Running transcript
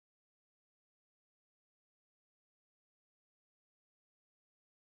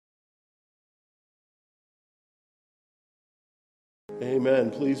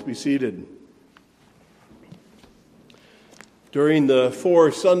Amen. Please be seated. During the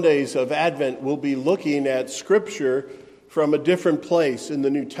 4 Sundays of Advent, we'll be looking at Scripture from a different place in the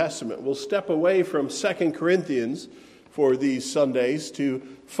New Testament. We'll step away from 2 Corinthians for these Sundays to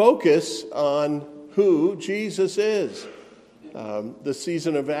focus on who Jesus is. The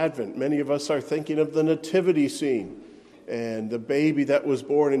season of Advent, many of us are thinking of the nativity scene and the baby that was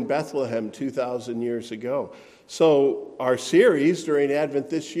born in Bethlehem 2,000 years ago. So our series during Advent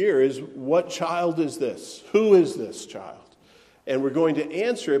this year is, what child is this? Who is this child? And we're going to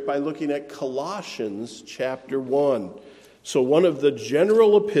answer it by looking at Colossians chapter 1. So one of the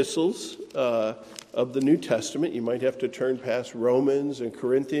general epistles of the New Testament. You might have to turn past Romans and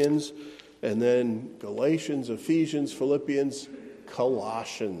Corinthians, and then Galatians, Ephesians, Philippians,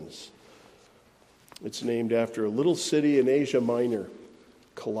 Colossians. It's named after a little city in Asia Minor,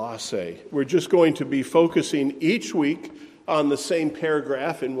 Colossae. We're just going to be focusing each week on the same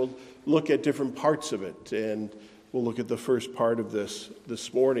paragraph, and we'll look at different parts of it. And we'll look at the first part of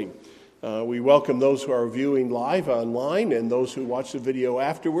this morning. We welcome those who are viewing live online and those who watch the video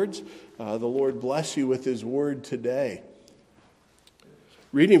afterwards. The Lord bless you with His Word today.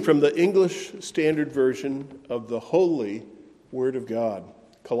 Reading from the English Standard Version of the Holy Word of God.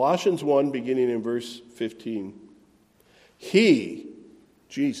 Colossians 1, beginning in verse 15. He,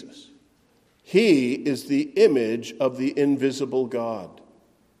 Jesus, He is the image of the invisible God,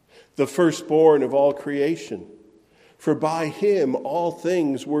 the firstborn of all creation. For by Him all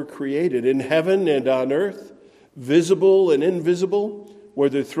things were created, in heaven and on earth, visible and invisible,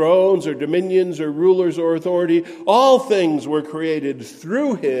 whether thrones or dominions or rulers or authority. All things were created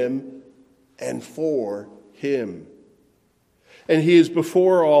through Him and for Him. And He is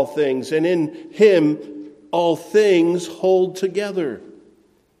before all things, and in Him all things hold together.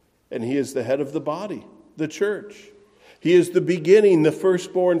 And He is the head of the body, the church. He is the beginning, the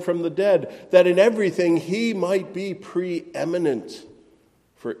firstborn from the dead, that in everything He might be preeminent.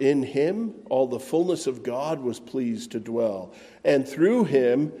 For in Him all the fullness of God was pleased to dwell, and through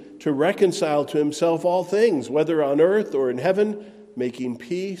Him to reconcile to Himself all things, whether on earth or in heaven, making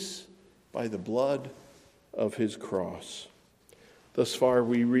peace by the blood of His cross. Thus far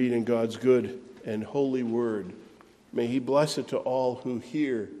we read in God's good and holy word. May He bless it to all who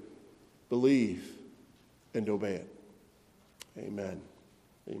hear, believe, and obey it. Amen.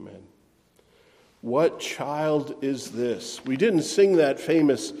 Amen. What child is this? We didn't sing that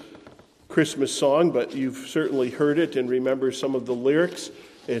famous Christmas song, but you've certainly heard it and remember some of the lyrics.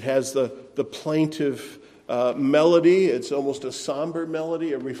 It has the plaintive melody. It's almost a somber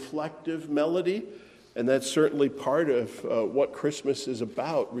melody, a reflective melody. And that's certainly part of what Christmas is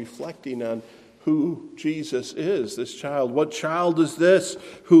about, reflecting on who Jesus is, this child. What child is this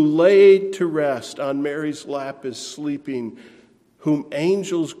who laid to rest on Mary's lap is sleeping, whom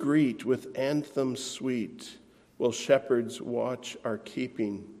angels greet with anthems sweet, while shepherds watch are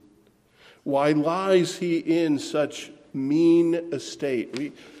keeping? Why lies He in such mean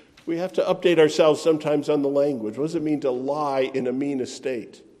estate? We have to update ourselves sometimes on the language. What does it mean to lie in a mean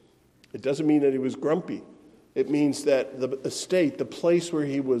estate? It doesn't mean that He was grumpy. It means that the estate, the place where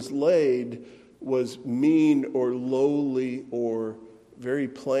He was laid, was mean or lowly or very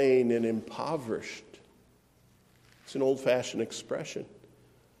plain and impoverished. It's an old-fashioned expression.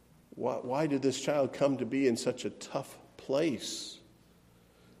 Why did this child come to be in such a tough place?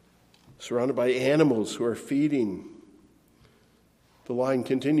 Surrounded by animals who are feeding. The line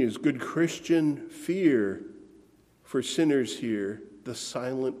continues, good Christian, fear for sinners here. The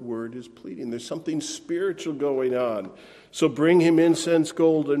silent word is pleading. There's something spiritual going on. So bring Him incense,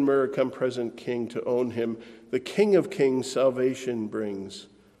 gold, and myrrh. Come, present King, to own Him. The King of kings salvation brings.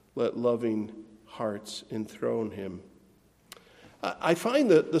 Let loving hearts enthrone Him. I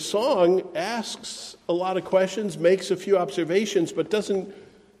find that the song asks a lot of questions, makes a few observations, but doesn't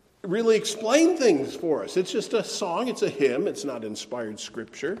really explain things for us. It's just a song. It's a hymn. It's not inspired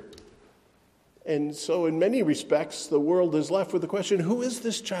scripture. And so in many respects, the world is left with the question, who is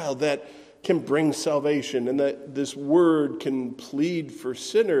this child that can bring salvation and that this word can plead for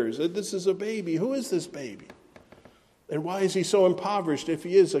sinners? This is a baby. Who is this baby? And why is He so impoverished if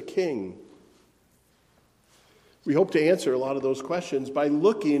He is a king? We hope to answer a lot of those questions by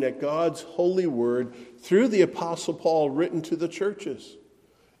looking at God's holy word through the Apostle Paul written to the churches.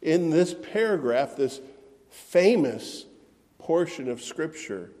 In this paragraph, this famous portion of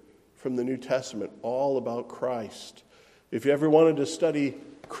Scripture from the New Testament, all about Christ. If you ever wanted to study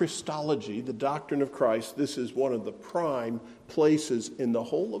Christology, the doctrine of Christ, this is one of the prime places in the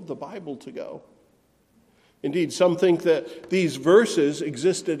whole of the Bible to go. Indeed, some think that these verses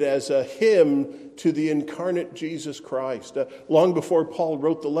existed as a hymn to the incarnate Jesus Christ. Long before Paul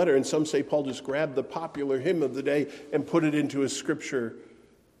wrote the letter, and some say Paul just grabbed the popular hymn of the day and put it into his scripture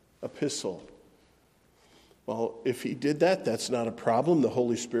epistle. Well, if he did that, that's not a problem. The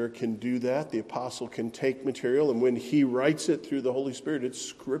Holy Spirit can do that. The apostle can take material, and when he writes it through the Holy Spirit, it's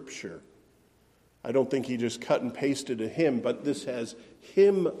scripture. I don't think he just cut and pasted a hymn, but this has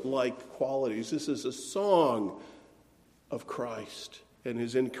hymn-like qualities. This is a song of Christ and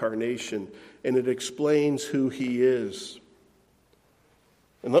his incarnation, and it explains who he is.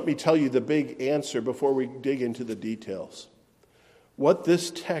 And let me tell you the big answer before we dig into the details. What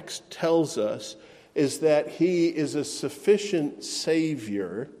this text tells us is that he is a sufficient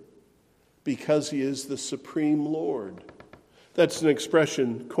Savior because he is the supreme Lord. That's an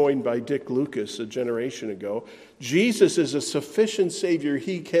expression coined by Dick Lucas a generation ago. Jesus is a sufficient Savior.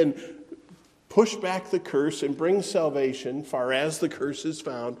 He can push back the curse and bring salvation far as the curse is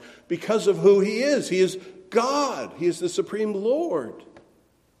found because of who he is. He is God. He is the supreme Lord.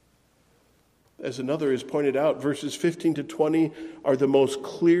 As another has pointed out, verses 15 to 20 are the most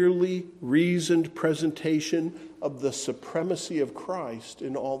clearly reasoned presentation of the supremacy of Christ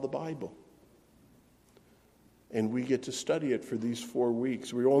in all the Bible. And we get to study it for these 4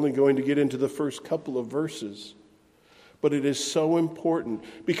 weeks. We're only going to get into the first couple of verses. But it is so important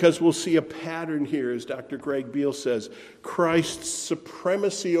because we'll see a pattern here, as Dr. Greg Beale says. Christ's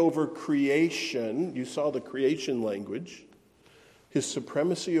supremacy over creation, you saw the creation language. His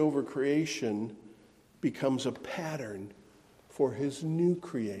supremacy over creation becomes a pattern for his new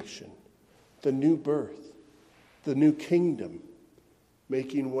creation, the new birth, the new kingdom,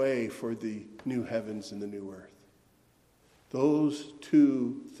 making way for the new heavens and the new earth. Those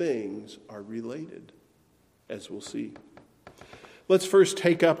two things are related, as we'll see. Let's first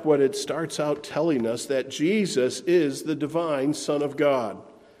take up what it starts out telling us, that Jesus is the divine Son of God.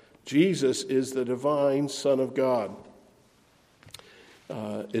 Jesus is the divine Son of God.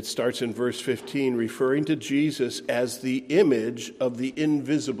 It starts in verse 15, referring to Jesus as the image of the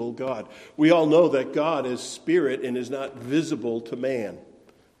invisible God. We all know that God is spirit and is not visible to man,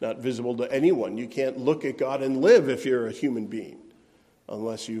 not visible to anyone. You can't look at God and live if you're a human being,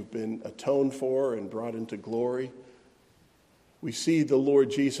 unless you've been atoned for and brought into glory. We see the Lord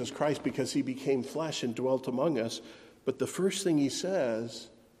Jesus Christ because he became flesh and dwelt among us. But the first thing he says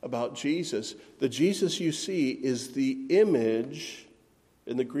about Jesus, the Jesus you see is the image.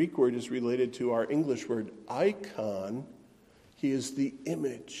 And the Greek word is related to our English word icon. He is the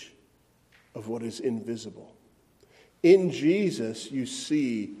image of what is invisible. In Jesus, you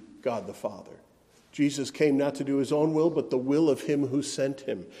see God the Father. Jesus came not to do his own will, but the will of him who sent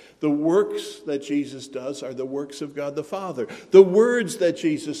him. The works that Jesus does are the works of God the Father. The words that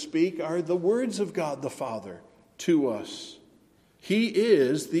Jesus speaks are the words of God the Father to us. He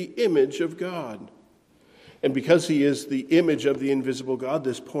is the image of God. And because he is the image of the invisible God,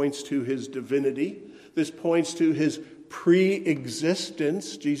 this points to his divinity. This points to his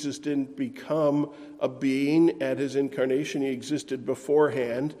pre-existence. Jesus didn't become a being at his incarnation. He existed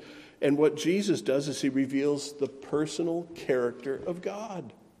beforehand. And what Jesus does is he reveals the personal character of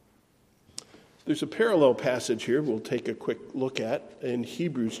God. There's a parallel passage here we'll take a quick look at in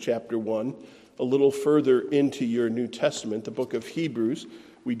Hebrews chapter 1, a little further into your New Testament, the book of Hebrews.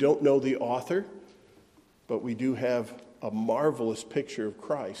 We don't know the author, but we do have a marvelous picture of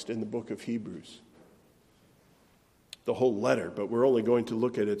Christ in the book of Hebrews. The whole letter, but we're only going to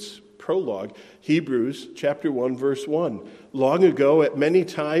look at its prologue. Hebrews chapter 1, verse 1. Long ago, at many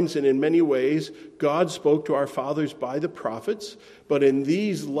times and in many ways, God spoke to our fathers by the prophets, but in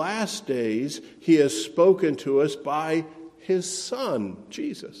these last days, he has spoken to us by his Son,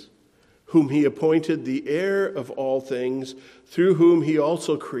 Jesus, whom he appointed the heir of all things, through whom he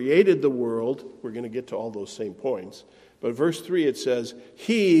also created the world. We're going to get to all those same points. But verse 3, it says,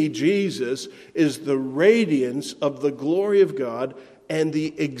 he, Jesus, is the radiance of the glory of God and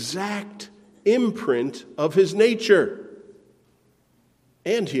the exact imprint of his nature.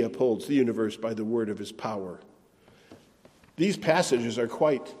 And he upholds the universe by the word of his power. These passages are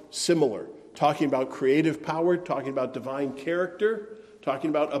quite similar, talking about creative power, talking about divine character,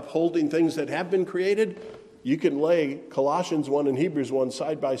 talking about upholding things that have been created. You can lay Colossians 1 and Hebrews 1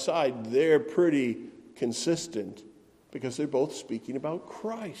 side by side. They're pretty consistent because they're both speaking about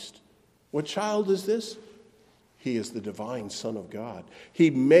Christ. What child is this? He is the divine Son of God. He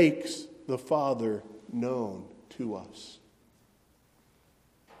makes the Father known to us.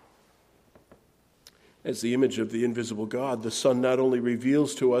 As the image of the invisible God, the Son not only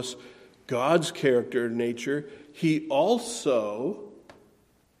reveals to us God's character and nature, he also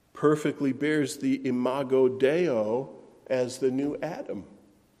perfectly bears the imago Dei as the new Adam.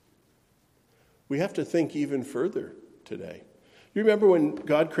 We have to think even further today. You remember when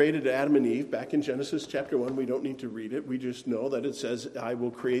God created Adam and Eve back in Genesis chapter 1? We don't need to read it. We just know that it says, I will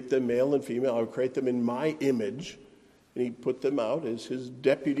create them male and female. I will create them in my image. And he put them out as his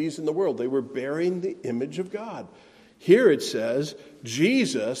deputies in the world. They were bearing the image of God. Here it says,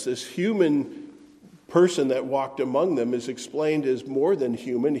 Jesus, this human person that walked among them, is explained as more than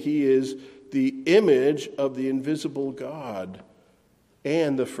human. He is the image of the invisible God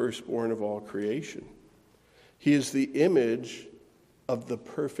and the firstborn of all creation. He is the image of the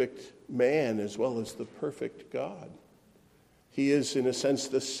perfect man as well as the perfect God. He is, in a sense,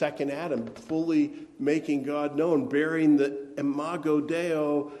 the second Adam, fully making God known, bearing the imago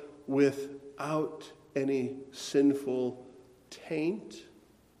Dei without any sinful taint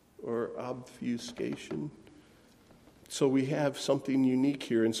or obfuscation. So we have something unique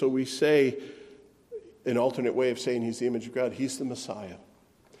here. And so we say, an alternate way of saying he's the image of God, he's the Messiah.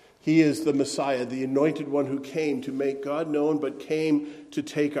 He is the Messiah, the anointed one who came to make God known, but came to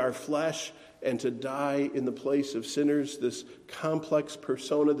take our flesh and to die in the place of sinners. This complex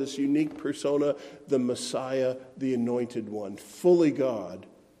persona, this unique persona, the Messiah, the anointed one, fully God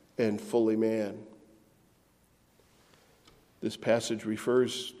and fully man. This passage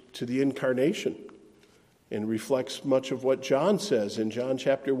refers to the incarnation and reflects much of what John says in John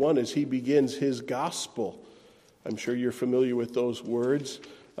chapter 1 as he begins his gospel. I'm sure you're familiar with those words.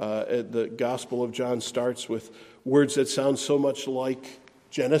 The Gospel of John starts with words that sound so much like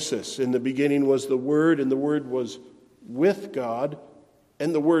Genesis. In the beginning was the Word, and the Word was with God,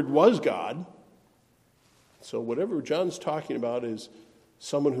 and the Word was God. So whatever John's talking about is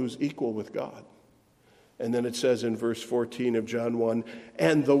someone who's equal with God. And then it says in verse 14 of John 1,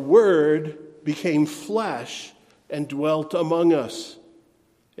 and the Word became flesh and dwelt among us.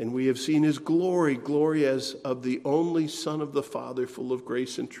 And we have seen his glory, glory as of the only Son of the Father, full of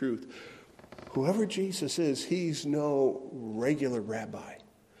grace and truth. Whoever Jesus is, he's no regular rabbi.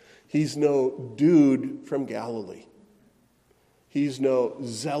 He's no dude from Galilee. He's no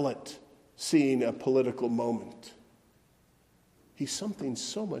zealot seeing a political moment. He's something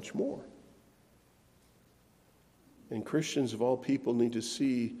so much more. And Christians of all people need to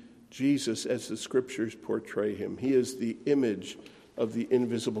see Jesus as the Scriptures portray him. He is the image of the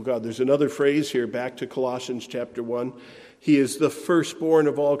invisible God. There's another phrase here, back to Colossians chapter 1. He is the firstborn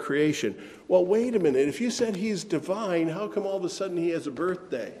of all creation. Well, wait a minute. If you said he's divine, how come all of a sudden he has a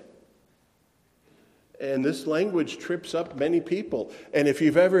birthday? And this language trips up many people. And if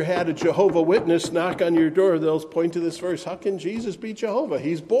you've ever had a Jehovah's Witness knock on your door, they'll point to this verse. How can Jesus be Jehovah?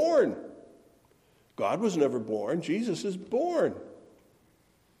 He's born. God was never born. Jesus is born.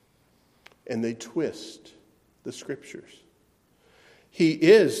 And they twist the Scriptures. He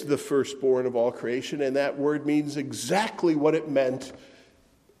is the firstborn of all creation, and that word means exactly what it meant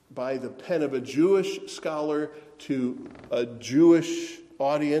by the pen of a Jewish scholar to a Jewish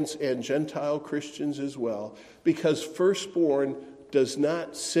audience and Gentile Christians as well, because firstborn does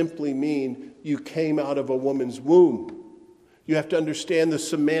not simply mean you came out of a woman's womb. You have to understand the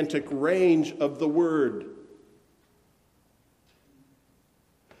semantic range of the word.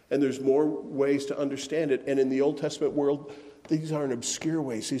 And there's more ways to understand it. And in the Old Testament world, these aren't obscure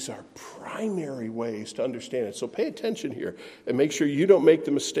ways. These are primary ways to understand it. So pay attention here and make sure you don't make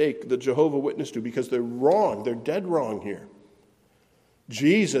the mistake the Jehovah's Witnesses do, because they're wrong. They're dead wrong here.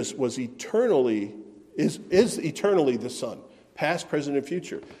 Jesus was eternally, is eternally the Son, past, present, and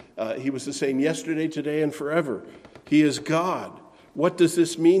future. He was the same yesterday, today, and forever. He is God. What does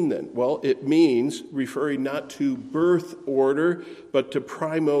this mean then? Well, it means, referring not to birth order, but to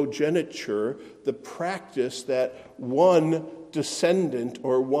primogeniture, the practice that one descendant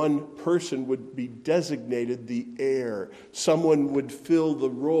or one person would be designated the heir. Someone would fill the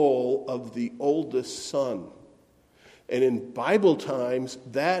role of the oldest son. And in Bible times,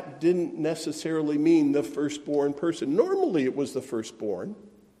 that didn't necessarily mean the firstborn person. Normally it was the firstborn,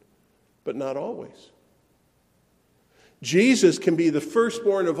 but not always. Jesus can be the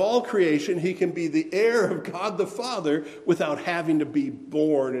firstborn of all creation. He can be the heir of God the Father without having to be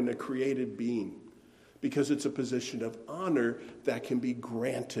born in a created being, because it's a position of honor that can be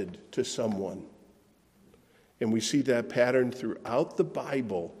granted to someone. And we see that pattern throughout the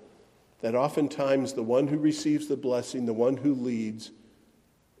Bible, that oftentimes the one who receives the blessing, the one who leads,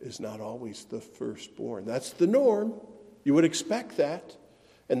 is not always the firstborn. That's the norm. You would expect that.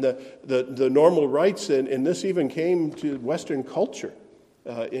 And the normal rights, and this even came to Western culture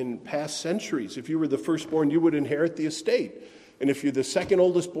in past centuries. If you were the firstborn, you would inherit the estate. And if you're the second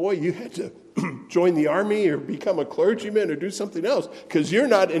oldest boy, you had to join the army or become a clergyman or do something else because you're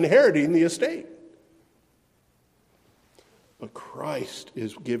not inheriting the estate. But Christ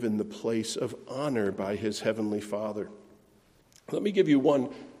is given the place of honor by his heavenly Father. Let me give you one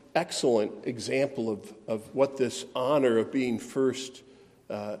excellent example of what this honor of being first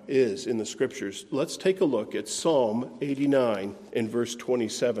is in the Scriptures. Let's take a look at Psalm 89 in verse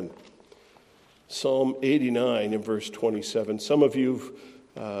 27. Psalm 89 in verse 27. Some of you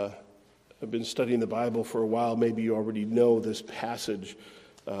have been studying the Bible for a while. Maybe you already know this passage.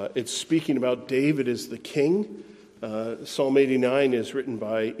 It's speaking about David as the king. Psalm 89 is written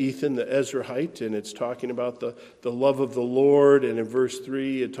by Ethan the Ezrahite, and it's talking about the love of the Lord. And in verse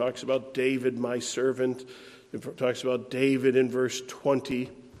 3, it talks about David, my servant. It talks about David in verse 20.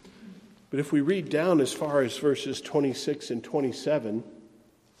 But if we read down as far as verses 26 and 27,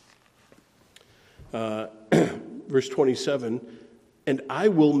 verse 27, and I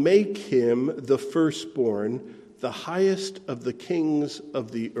will make him the firstborn, the highest of the kings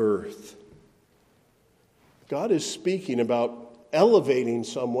of the earth. God is speaking about elevating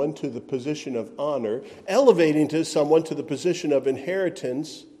someone to the position of honor, elevating to someone to the position of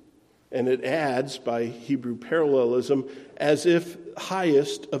inheritance, and it adds, by Hebrew parallelism, as if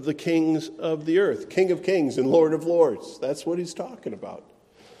highest of the kings of the earth, King of kings and Lord of lords. That's what he's talking about.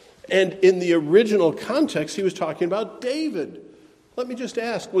 And in the original context, he was talking about David. Let me just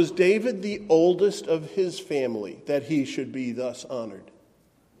ask, was David the oldest of his family that he should be thus honored?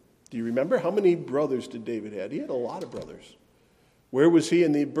 Do you remember how many brothers did David have? He had a lot of brothers. Where was he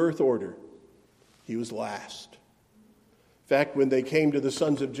in the birth order? He was last. In fact, when they came to the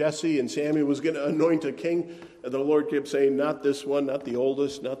sons of Jesse and Samuel was going to anoint a king, the Lord kept saying, not this one, not the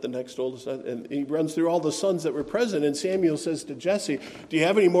oldest, not the next oldest. And he runs through all the sons that were present. And Samuel says to Jesse, do you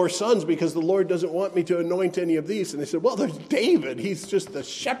have any more sons? Because the Lord doesn't want me to anoint any of these. And they said, well, there's David. He's just the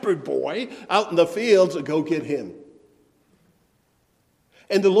shepherd boy out in the fields. Go get him.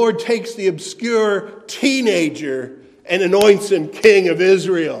 And the Lord takes the obscure teenager and anoints him king of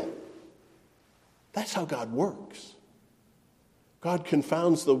Israel. That's how God works. God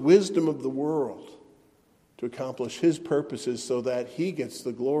confounds the wisdom of the world to accomplish his purposes so that he gets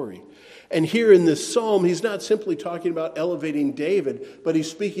the glory. And here in this psalm, he's not simply talking about elevating David, but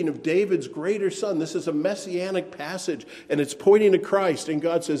he's speaking of David's greater son. This is a messianic passage, and it's pointing to Christ. And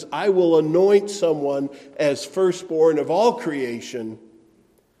God says, I will anoint someone as firstborn of all creation,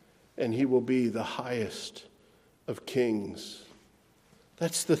 and he will be the highest of kings.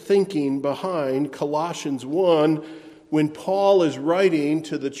 That's the thinking behind Colossians 1 when Paul is writing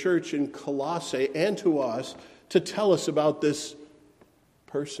to the church in Colossae and to us to tell us about this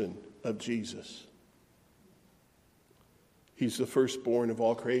person of Jesus. He's the firstborn of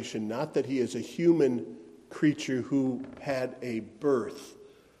all creation, not that he is a human creature who had a birth,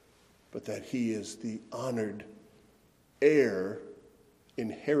 but that he is the honored heir,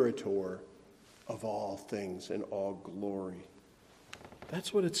 inheritor of all things and all glory.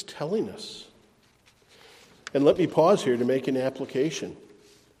 That's what it's telling us. And let me pause here to make an application.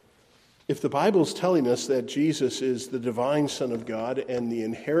 If the Bible is telling us that Jesus is the divine Son of God and the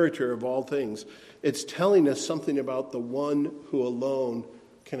inheritor of all things, it's telling us something about the one who alone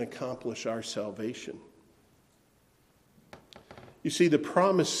can accomplish our salvation. You see, the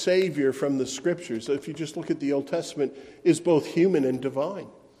promised Savior from the Scriptures, if you just look at the Old Testament, is both human and divine.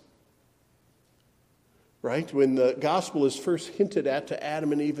 Right? When the gospel is first hinted at to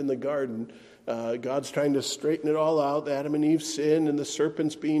Adam and Eve in the garden, God's trying to straighten it all out. Adam and Eve sin and the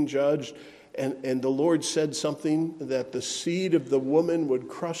serpent's being judged. And the Lord said something that the seed of the woman would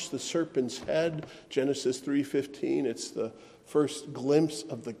crush the serpent's head. Genesis 3:15. It's the first glimpse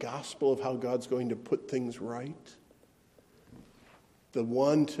of the gospel of how God's going to put things right. The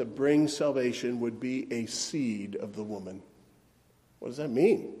one to bring salvation would be a seed of the woman. What does that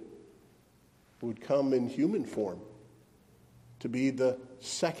mean? It would come in human form to be the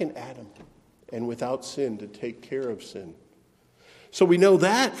second Adam and without sin to take care of sin. So we know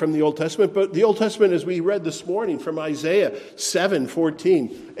that from the Old Testament, but the Old Testament, as we read this morning from Isaiah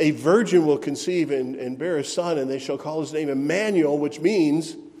 7:14, a virgin will conceive and bear a son, and they shall call his name Emmanuel, which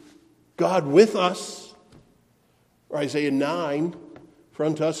means God with us. Or Isaiah 9, for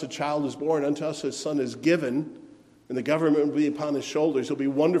unto us a child is born, unto us a son is given, and the government will be upon his shoulders. He'll be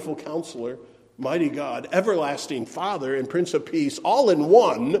Wonderful Counselor, Mighty God, Everlasting Father, and Prince of Peace, all in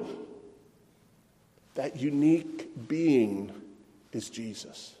one. That unique being is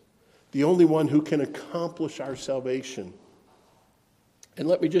Jesus, the only one who can accomplish our salvation. And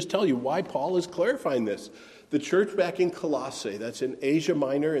let me just tell you why Paul is clarifying this. The church back in Colossae, that's in Asia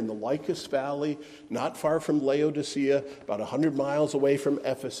Minor in the Lycus Valley, not far from Laodicea, about 100 miles away from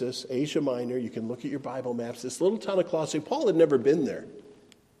Ephesus, Asia Minor. You can look at your Bible maps. This little town of Colossae, Paul had never been there.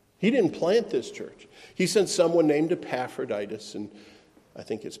 He didn't plant this church. He sent someone named Epaphroditus, and I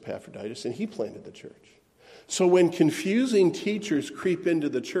think it's Epaphroditus, and he planted the church. So when confusing teachers creep into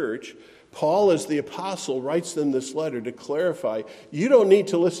the church, Paul, as the apostle, writes them this letter to clarify, you don't need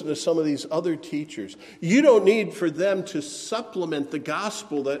to listen to some of these other teachers. You don't need for them to supplement the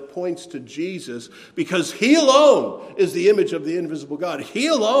gospel that points to Jesus, because he alone is the image of the invisible God. He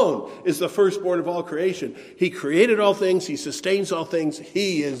alone is the firstborn of all creation. He created all things. He sustains all things.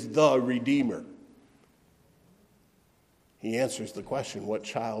 He is the Redeemer. He answers the question, what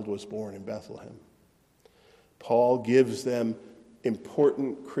child was born in Bethlehem? Paul gives them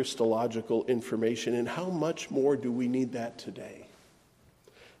important Christological information, and how much more do we need that today?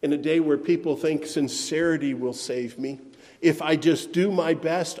 In a day where people think sincerity will save me, if I just do my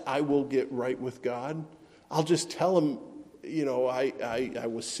best, I will get right with God. I'll just tell him, I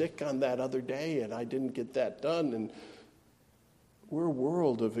was sick on that other day and I didn't get that done. And we're a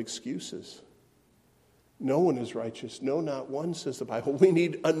world of excuses. No one is righteous. No, not one, says the Bible. We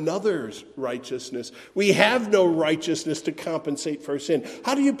need another's righteousness. We have no righteousness to compensate for sin.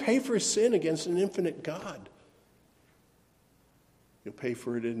 How do you pay for sin against an infinite God? You'll pay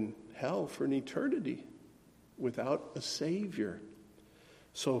for it in hell for an eternity without a Savior.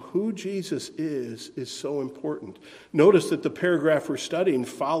 So who Jesus is so important. Notice that the paragraph we're studying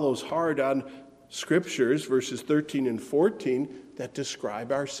follows hard on scriptures, verses 13 and 14, that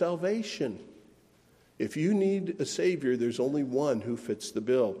describe our salvation. If you need a Savior, there's only one who fits the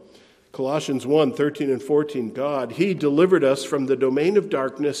bill. Colossians 1, 13 and 14, God, he delivered us from the domain of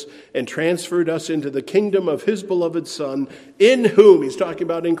darkness and transferred us into the kingdom of his beloved Son, in whom, he's talking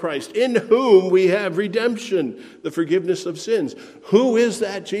about in Christ, in whom we have redemption, the forgiveness of sins. Who is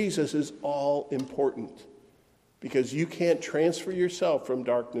that Jesus is all important, because you can't transfer yourself from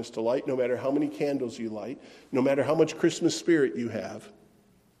darkness to light, no matter how many candles you light, no matter how much Christmas spirit you have.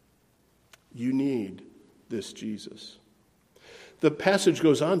 You need this Jesus. The passage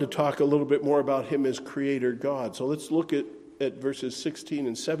goes on to talk a little bit more about him as creator God. So let's look at verses 16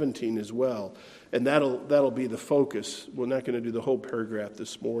 and 17 as well. And that'll be the focus. We're not going to do the whole paragraph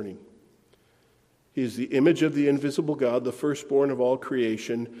this morning. He is the image of the invisible God, the firstborn of all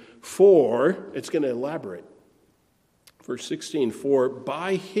creation. For, it's going to elaborate. Verse 16, for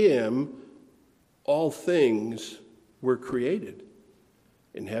by him all things were created,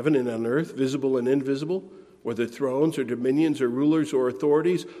 in heaven and on earth, visible and invisible, whether thrones or dominions or rulers or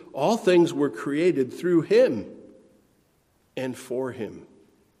authorities, all things were created through him and for him.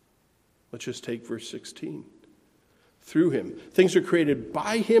 Let's just take verse 16. Through him. Things are created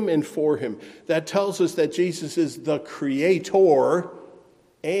by him and for him. That tells us that Jesus is the creator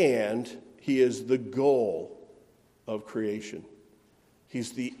and he is the goal of creation.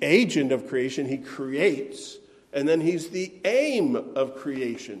 He's the agent of creation. He creates. And then he's the aim of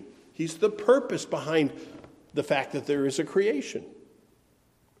creation. He's the purpose behind the fact that there is a creation.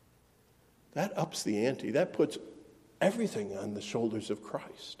 That ups the ante. That puts everything on the shoulders of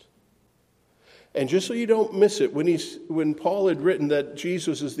Christ. And just so you don't miss it, when Paul had written that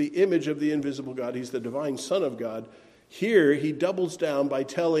Jesus is the image of the invisible God, he's the divine Son of God, here he doubles down by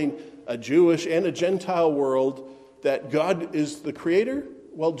telling a Jewish and a Gentile world that God is the creator.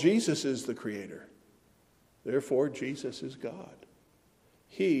 Well, Jesus is the creator. Therefore, Jesus is God.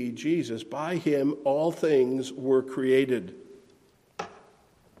 He, Jesus, by him all things were created.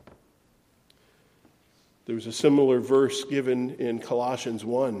 There was a similar verse given in Colossians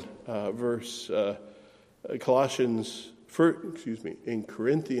 1, in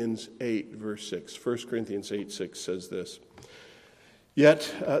Corinthians 8, verse 6. 1 Corinthians 8, 6 says this.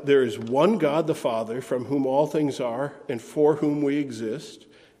 Yet there is one God the Father, from whom all things are and for whom we exist,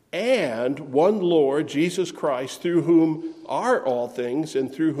 and one Lord, Jesus Christ, through whom are all things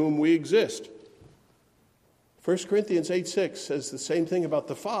and through whom we exist. 1 Corinthians 8:6 says the same thing about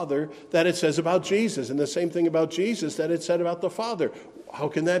the Father that it says about Jesus, and the same thing about Jesus that it said about the Father. How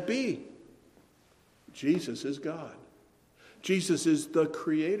can that be? Jesus is God. Jesus is the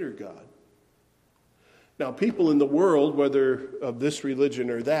Creator God. Now, people in the world, whether of this religion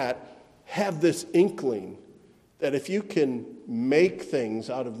or that, have this inkling that if you can make things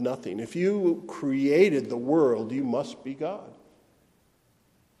out of nothing, if you created the world, you must be God.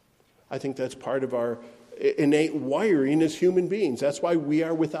 I think that's part of our innate wiring as human beings. That's why we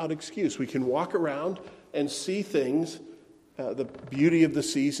are without excuse. We can walk around and see things the beauty of the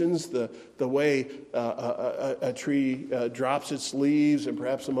seasons, the way a tree drops its leaves, and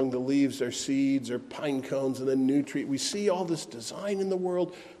perhaps among the leaves are seeds or pine cones and then new tree. We see all this design in the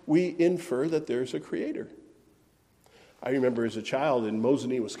world. We infer that there's a creator. I remember as a child in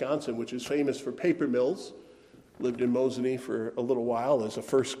Mosinee, Wisconsin, which is famous for paper mills. Lived in Mosinee for a little while as a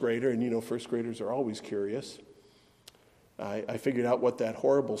first grader, and first graders are always curious. I figured out what that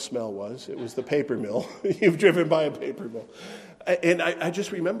horrible smell was. It was the paper mill. You've driven by a paper mill. And I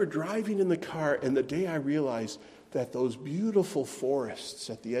just remember driving in the car, and the day I realized that those beautiful forests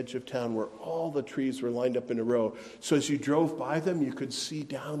at the edge of town where all the trees were lined up in a row, so as you drove by them, you could see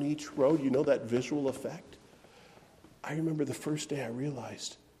down each road, that visual effect. I remember the first day I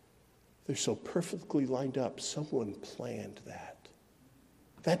realized they're so perfectly lined up. Someone planned that.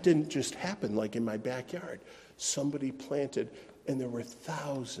 That didn't just happen like in my backyard. Somebody planted, and there were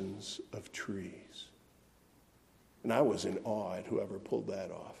thousands of trees. And I was in awe at whoever pulled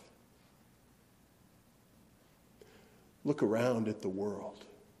that off. Look around at the world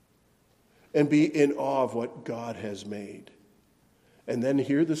and be in awe of what God has made. And then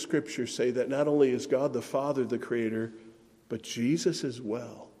hear the scriptures say that not only is God the Father the creator, but Jesus as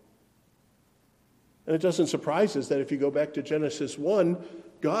well. And it doesn't surprise us that if you go back to Genesis 1,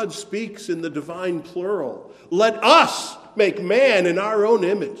 God speaks in the divine plural. Let us make man in our own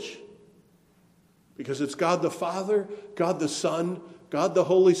image. Because it's God the Father, God the Son, God the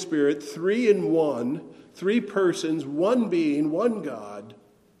Holy Spirit, 3 in 1, 3 persons, 1 being, 1 God,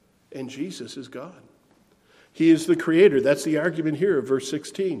 and Jesus is God. He is the creator. That's the argument here of verse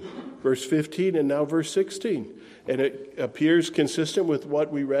 16, verse 15, and now verse 16. And it appears consistent with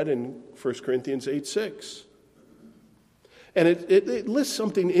what we read in 1 Corinthians 8:6. And it lists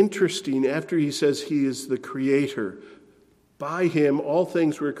something interesting after he says he is the creator. By him all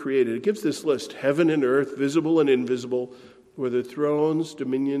things were created. It gives this list: heaven and earth, visible and invisible, whether thrones,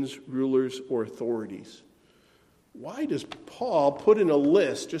 dominions, rulers, or authorities. Why does Paul put in a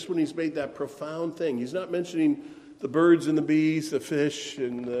list just when he's made that profound thing? He's not mentioning the birds and the bees, the fish,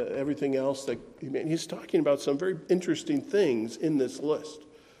 and everything else that he made. He's talking about some very interesting things in this list.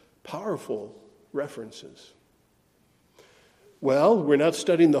 Powerful references. Well, we're not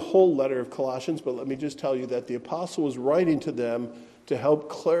studying the whole letter of Colossians, but let me just tell you that the apostle was writing to them to help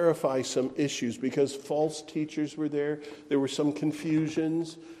clarify some issues because false teachers were there. There were some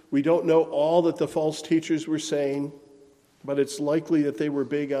confusions. We don't know all that the false teachers were saying, but it's likely that they were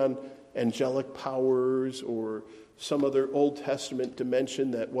big on angelic powers or some other Old Testament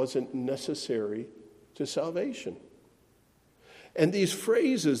dimension that wasn't necessary to salvation. And these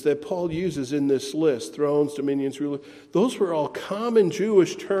phrases that Paul uses in this list, thrones, dominions, rulers, those were all common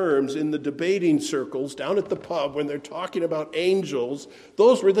Jewish terms in the debating circles down at the pub when they're talking about angels.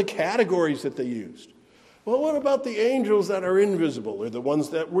 Those were the categories that they used. Well, what about the angels that are invisible, or the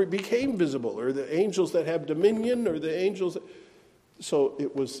ones that became visible, or the angels that have dominion, or the angels that... So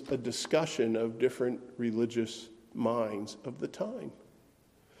it was a discussion of different religious minds of the time.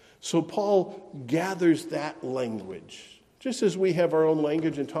 So Paul gathers that language. Just as we have our own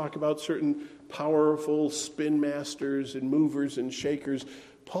language and talk about certain powerful spin masters and movers and shakers,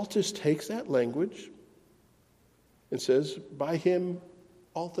 Paul just takes that language and says, by him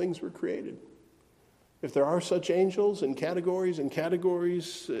all things were created. If there are such angels and categories,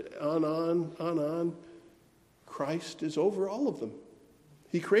 on, Christ is over all of them.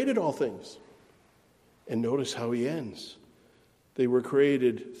 He created all things. And notice how he ends. They were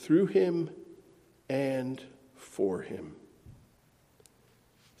created through him and for him.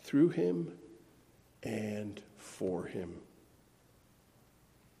 Through him and for him.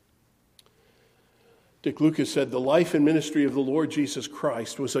 Dick Lucas said, the life and ministry of the Lord Jesus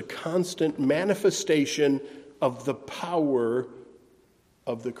Christ was a constant manifestation of the power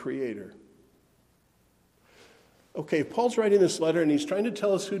of the Creator. Okay, Paul's writing this letter and he's trying to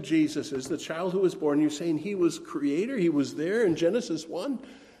tell us who Jesus is, the child who was born. You're saying he was creator? He was there in Genesis 1?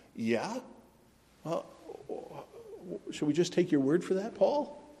 Yeah. Should we just take your word for that,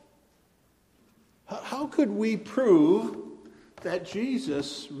 Paul? How could we prove that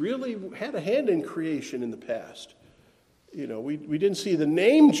Jesus really had a hand in creation in the past? We didn't see the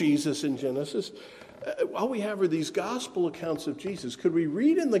name Jesus in Genesis. All we have are these gospel accounts of Jesus. Could we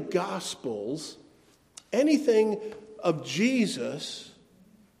read in the Gospels anything of Jesus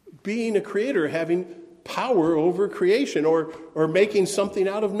being a creator, having power over creation, or making something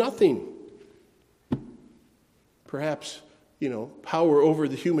out of nothing? Perhaps, power over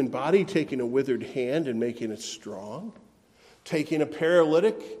the human body, taking a withered hand and making it strong. Taking a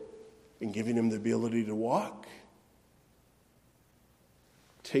paralytic and giving him the ability to walk.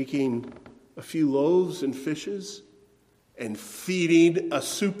 Taking a few loaves and fishes and feeding a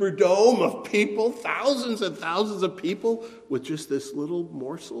superdome of people, thousands and thousands of people, with just this little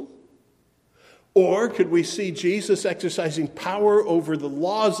morsel? Or could we see Jesus exercising power over the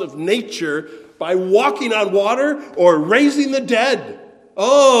laws of nature by walking on water or raising the dead?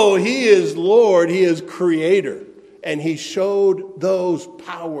 Oh, he is Lord, he is creator. And he showed those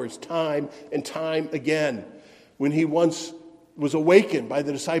powers time and time again. When he once was awakened by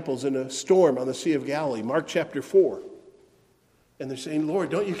the disciples in a storm on the Sea of Galilee, Mark chapter 4. And they're saying,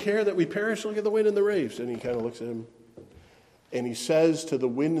 Lord, don't you care that we perish? Look at the wind and the waves. And he kind of looks at him. And he says to the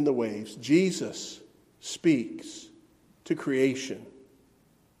wind and the waves, Jesus speaks to creation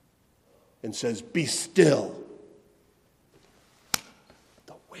and says, be still.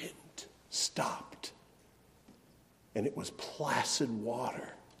 The wind stopped. And it was placid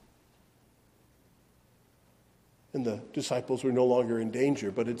water. And the disciples were no longer in danger,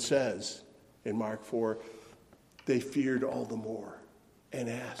 but it says in Mark 4, they feared all the more and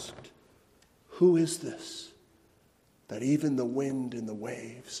asked, who is this that even the wind and the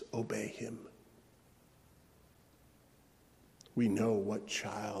waves obey him? We know what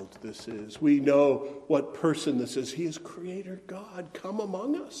child this is. We know what person this is. He is Creator God come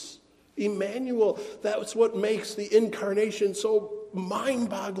among us. Emmanuel, that's what makes the incarnation so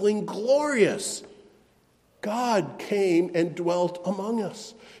mind-boggling glorious. God came and dwelt among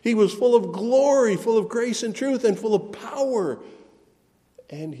us. He was full of glory, full of grace and truth, and full of power.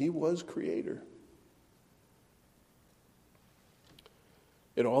 And he was Creator.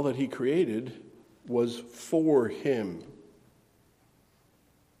 And all that he created was for him.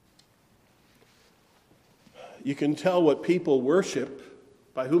 You can tell what people worship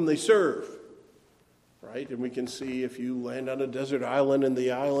by whom they serve, right? And we can see if you land on a desert island and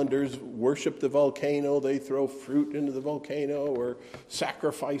the islanders worship the volcano, they throw fruit into the volcano or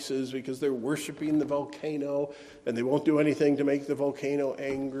sacrifices because they're worshiping the volcano, and they won't do anything to make the volcano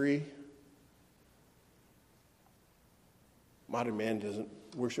angry. Modern man doesn't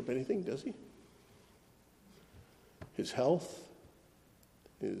worship anything, does he? His health,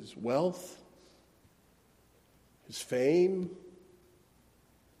 his wealth, his fame.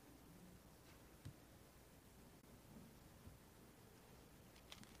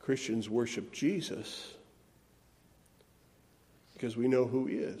 Christians worship Jesus because we know who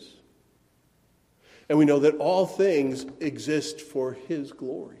he is. And we know that all things exist for his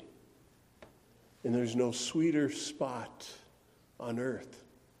glory. And there's no sweeter spot on earth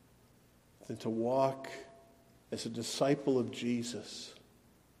than to walk as a disciple of Jesus,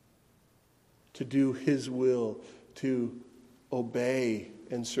 to do his will, to obey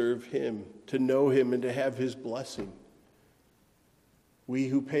and serve him, to know him and to have his blessing. We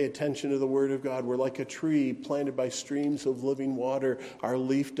who pay attention to the word of God, we're like a tree planted by streams of living water. Our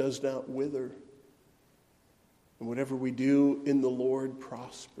leaf does not wither. And whatever we do in the Lord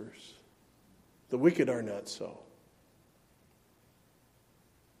prospers. The wicked are not so.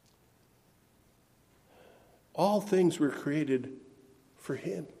 All things were created for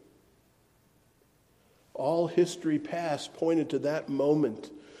him. All history past pointed to that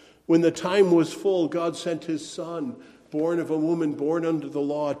moment. When the time was full, God sent his Son, born of a woman, born under the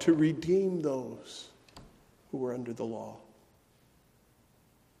law, to redeem those who were under the law.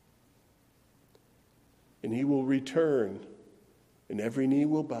 And he will return, and every knee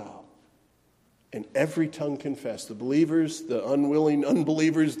will bow, and every tongue confess. The believers, the unwilling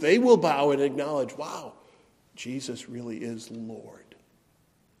unbelievers, they will bow and acknowledge, wow, Jesus really is Lord.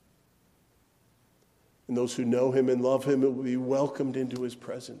 And those who know him and love him will be welcomed into his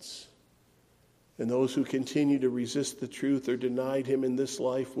presence. And those who continue to resist the truth or denied him in this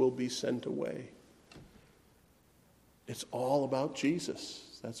life will be sent away. It's all about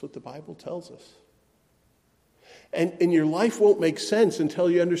Jesus. That's what the Bible tells us. And your life won't make sense until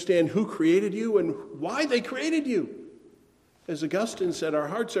you understand who created you and why they created you. As Augustine said, our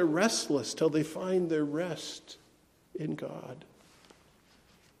hearts are restless till they find their rest in God.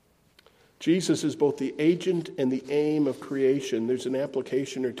 Jesus is both the agent and the aim of creation. There's an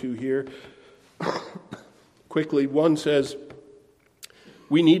application or two here. Quickly, one says,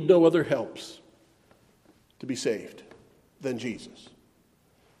 we need no other helps to be saved than Jesus.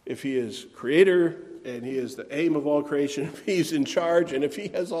 If he is creator and he is the aim of all creation, if he's in charge and if he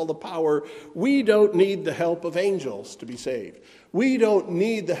has all the power, we don't need the help of angels to be saved. We don't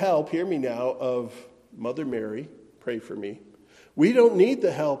need the help, hear me now, of Mother Mary, pray for me. We don't need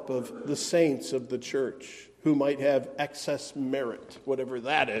the help of the saints of the church who might have excess merit, whatever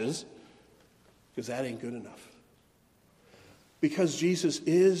that is, because that ain't good enough. Because Jesus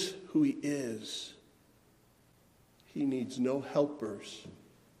is who he is, he needs no helpers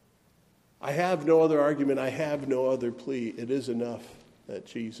I have no other argument. I have no other plea. It is enough that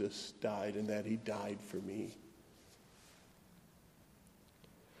Jesus died and that he died for me.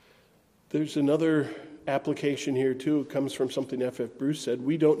 There's another application here too. It comes from something F.F. Bruce said.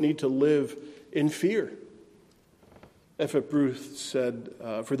 We don't need to live in fear. F.F. Bruce said,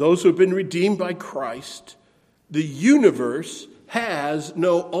 for those who have been redeemed by Christ, the universe has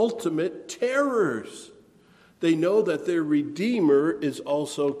no ultimate terrors. They know that their Redeemer is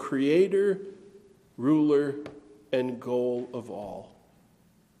also creator, ruler, and goal of all.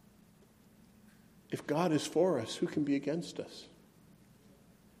 If God is for us, who can be against us?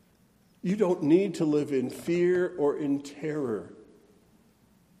 You don't need to live in fear or in terror.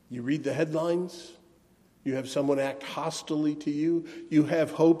 You read the headlines. You have someone act hostilely to you. You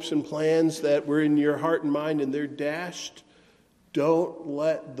have hopes and plans that were in your heart and mind and they're dashed. Don't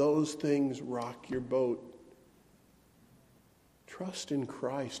let those things rock your boat. Trust in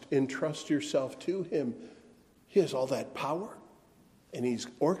Christ. Entrust yourself to him. He has all that power. And he's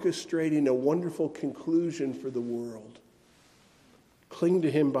orchestrating a wonderful conclusion for the world. Cling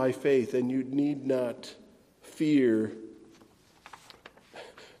to him by faith, and you need not fear.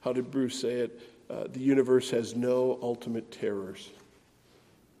 How did Bruce say it? The universe has no ultimate terrors.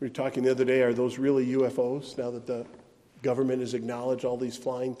 We were talking the other day, are those really UFOs now that the government has acknowledged all these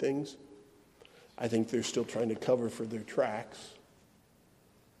flying things? I think they're still trying to cover for their tracks.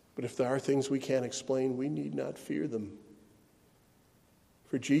 But if there are things we can't explain, we need not fear them.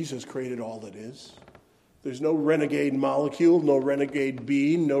 For Jesus created all that is. There's no renegade molecule, no renegade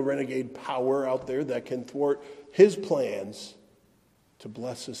being, no renegade power out there that can thwart his plans to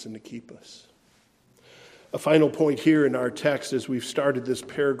bless us and to keep us. A final point here in our text as we've started this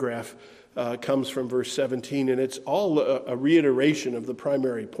paragraph comes from verse 17, and it's all a reiteration of the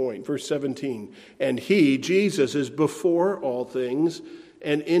primary point. Verse 17, and he, Jesus, is before all things,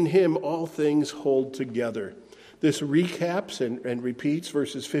 and in him all things hold together. This recaps and repeats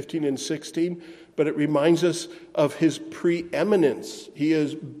verses 15 and 16, but it reminds us of his preeminence. He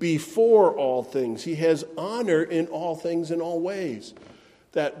is before all things. He has honor in all things in all ways.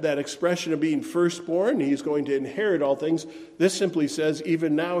 That expression of being firstborn, he's going to inherit all things. This simply says,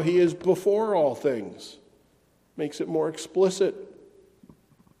 even now he is before all things. Makes it more explicit.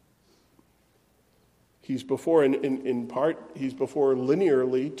 He's before, in part, he's before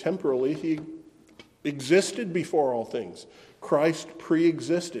linearly, temporally. He existed before all things. Christ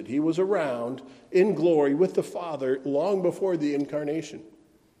pre-existed. He was around in glory with the Father long before the incarnation.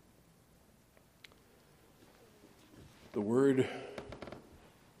 The Word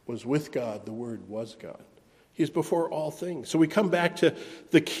was with God. The Word was God. He is before all things. So we come back to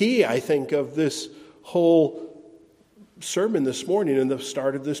the key, I think, of this whole sermon this morning in the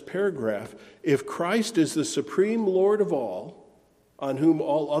start of this paragraph. If Christ is the supreme Lord of all, on whom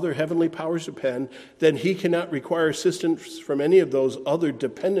all other heavenly powers depend, then he cannot require assistance from any of those other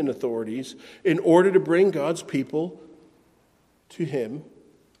dependent authorities in order to bring God's people to him.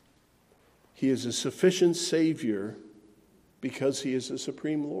 He is a sufficient Savior because he is the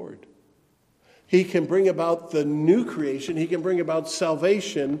supreme Lord. He can bring about the new creation. He can bring about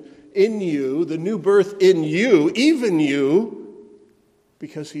salvation in you, the new birth in you, even you,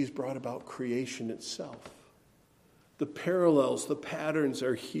 because he's brought about creation itself. The parallels, the patterns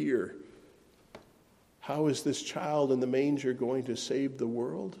are here. How is this child in the manger going to save the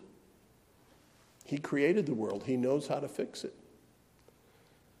world? He created the world. He knows how to fix it.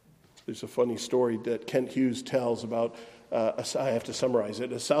 There's a funny story that Kent Hughes tells about, I have to summarize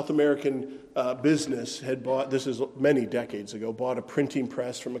it, a South American business had bought, this is many decades ago, bought a printing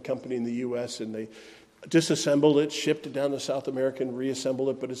press from a company in the U.S., and they disassembled it, shipped it down to South America, and reassembled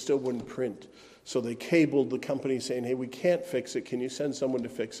it, but it still wouldn't print. So they cabled the company saying, hey, we can't fix it. Can you send someone to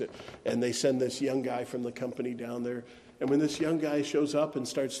fix it? And they send this young guy from the company down there. And when this young guy shows up and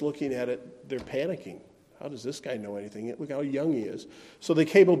starts looking at it, they're panicking. How does this guy know anything? Look how young he is. So they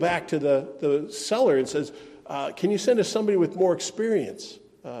cable back to the seller and says, can you send us somebody with more experience?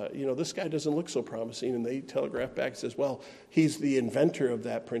 This guy doesn't look so promising. And they telegraph back and says, well, he's the inventor of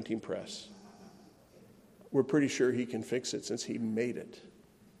that printing press. We're pretty sure he can fix it since he made it.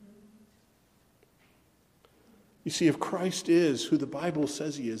 You see, if Christ is who the Bible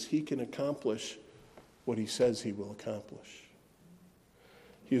says he is, he can accomplish what he says he will accomplish.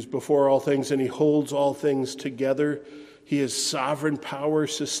 He is before all things, and he holds all things together. He has sovereign power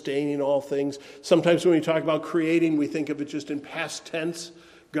sustaining all things. Sometimes when we talk about creating, we think of it just in past tense.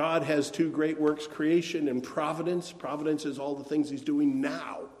 God has two great works, creation and providence. Providence is all the things he's doing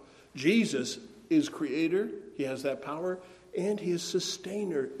now. Jesus is creator. He has that power. And he is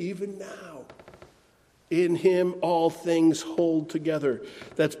sustainer even now. In him all things hold together.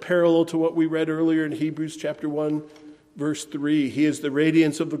 That's parallel to what we read earlier in Hebrews chapter 1, verse 3. He is the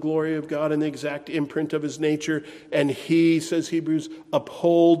radiance of the glory of God and the exact imprint of his nature. And he, says Hebrews,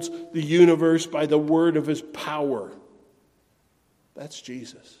 upholds the universe by the word of his power. That's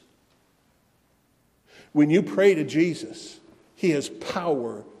Jesus. When you pray to Jesus, he has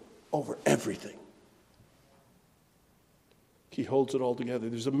power over everything. He holds it all together.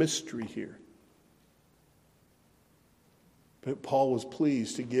 There's a mystery here. But Paul was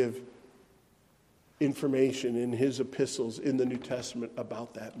pleased to give information in his epistles in the New Testament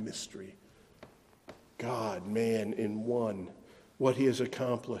about that mystery. God, man in one, what he has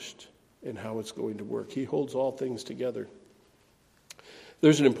accomplished and how it's going to work. He holds all things together.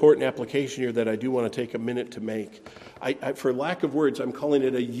 There's an important application here that I do want to take a minute to make. For lack of words, I'm calling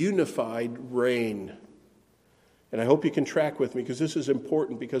it a unified reign. And I hope you can track with me because this is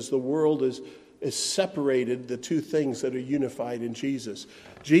important because the world is separated the two things that are unified in Jesus.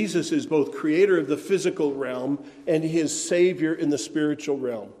 Jesus is both creator of the physical realm and he is Savior in the spiritual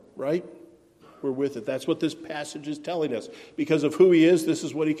realm, right? We're with it. That's what this passage is telling us. Because of who he is, this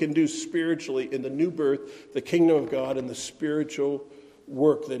is what he can do spiritually in the new birth, the kingdom of God, and the spiritual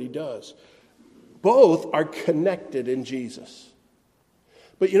work that he does. Both are connected in Jesus.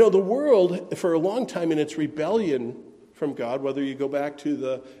 But the world, for a long time in its rebellion from God, whether you go back to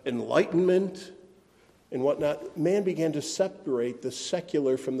the Enlightenment and whatnot, man began to separate the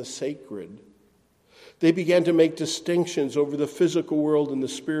secular from the sacred. They began to make distinctions over the physical world and the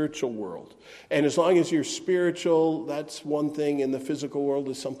spiritual world. And as long as you're spiritual, that's one thing, and the physical world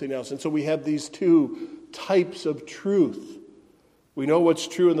is something else. And so we have these two types of truth. We know what's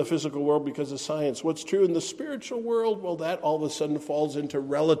true in the physical world because of science. What's true in the spiritual world, well, that all of a sudden falls into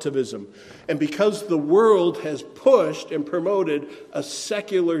relativism. And because the world has pushed and promoted a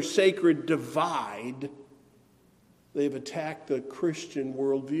secular sacred divide, they've attacked the Christian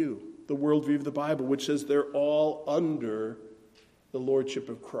worldview, the worldview of the Bible, which says they're all under the lordship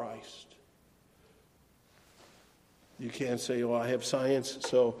of Christ. You can't say, I have science,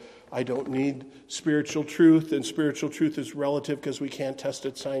 so I don't need spiritual truth, and spiritual truth is relative because we can't test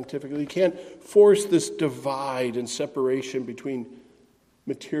it scientifically. You can't force this divide and separation between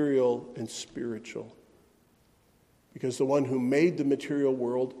material and spiritual. Because the one who made the material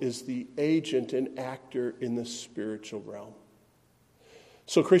world is the agent and actor in the spiritual realm.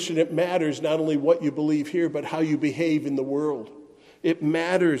 So, Christian, it matters not only what you believe here, but how you behave in the world. It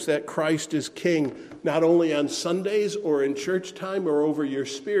matters that Christ is king, not only on Sundays or in church time or over your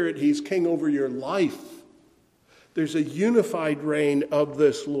spirit. He's king over your life. There's a unified reign of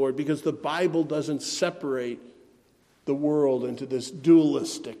this Lord because the Bible doesn't separate the world into this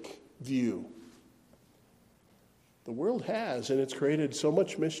dualistic view. The world has, and it's created so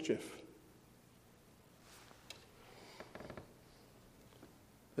much mischief.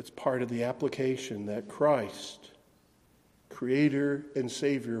 That's part of the application that Christ, Creator and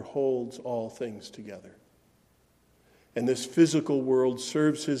Savior, holds all things together. And this physical world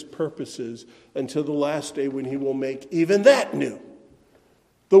serves his purposes until the last day when he will make even that new.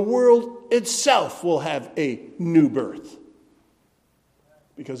 The world itself will have a new birth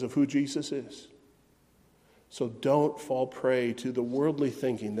because of who Jesus is. So don't fall prey to the worldly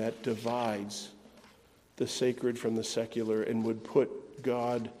thinking that divides the sacred from the secular and would put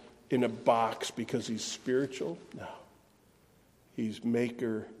God in a box because he's spiritual. No. He's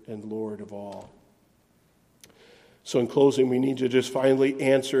maker and Lord of all. So in closing, we need to just finally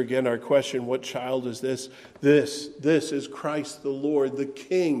answer again our question, what child is this? This is Christ the Lord, the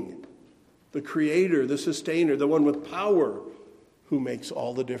King, the Creator, the Sustainer, the one with power, who makes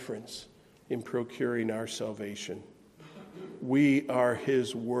all the difference in procuring our salvation. We are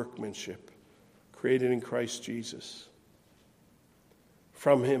his workmanship, created in Christ Jesus.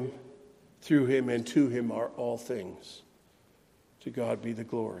 From him, through him, and to him are all things. To God be the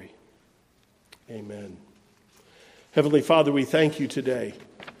glory. Amen. Heavenly Father, we thank you today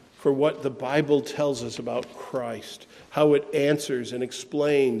for what the Bible tells us about Christ, how it answers and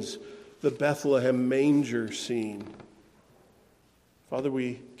explains the Bethlehem manger scene. Father,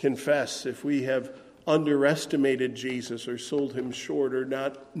 we confess if we have underestimated Jesus or sold him short or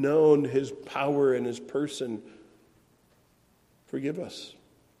not known his power and his person, forgive us.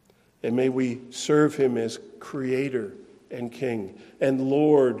 And may we serve him as Creator and King and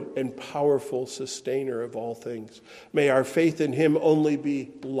Lord and powerful Sustainer of all things. May our faith in him only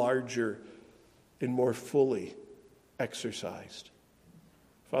be larger and more fully exercised.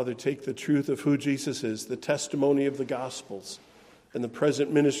 Father, take the truth of who Jesus is, the testimony of the Gospels, and the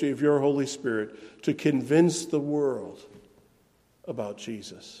present ministry of your Holy Spirit to convince the world about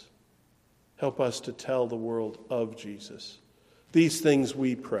Jesus. Help us to tell the world of Jesus. These things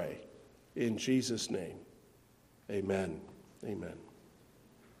we pray in Jesus' name. Amen. Amen.